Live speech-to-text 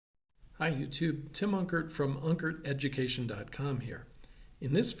Hi YouTube, Tim Unkert from UnkertEducation.com here.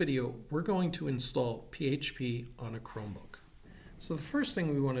 In this video, we're going to install PHP on a Chromebook. So the first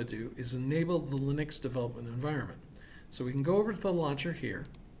thing we want to do is enable the Linux development environment. So we can go over to the launcher here,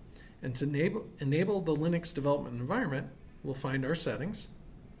 and to enable the Linux development environment, we'll find our settings,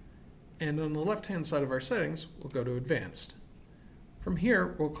 and on the left-hand side of our settings, we'll go to Advanced. From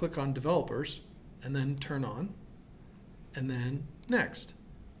here, we'll click on Developers, and then Turn On, and then Next,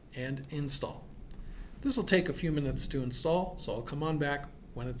 and Install. This will take a few minutes to install, so I'll come on back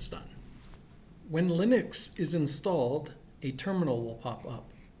when it's done. When Linux is installed, a terminal will pop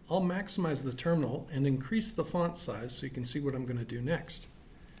up. I'll maximize the terminal and increase the font size so you can see what I'm going to do next.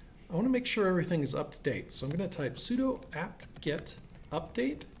 I want to make sure everything is up to date, so I'm going to type sudo apt-get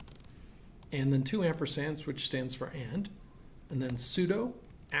update, and then 2 ampersands, which stands for and then sudo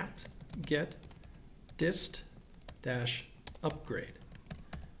apt-get dist-upgrade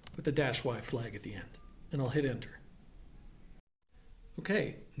with the -y flag at the end, and I'll hit enter.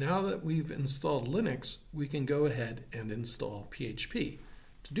 Okay, now that we've installed Linux, we can go ahead and install PHP.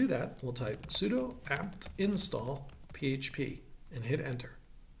 To do that, we'll type sudo apt install PHP and hit enter.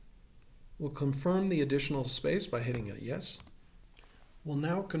 We'll confirm the additional space by hitting a yes. We'll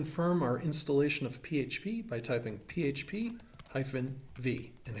now confirm our installation of PHP by typing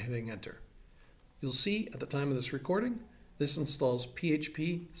php-v and hitting enter. You'll see at the time of this recording, this installs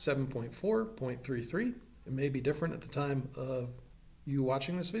PHP 7.4.33. It may be different at the time of you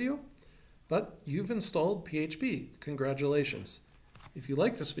watching this video, but you've installed PHP. Congratulations. If you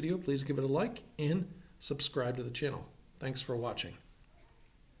like this video, please give it a like and subscribe to the channel. Thanks for watching.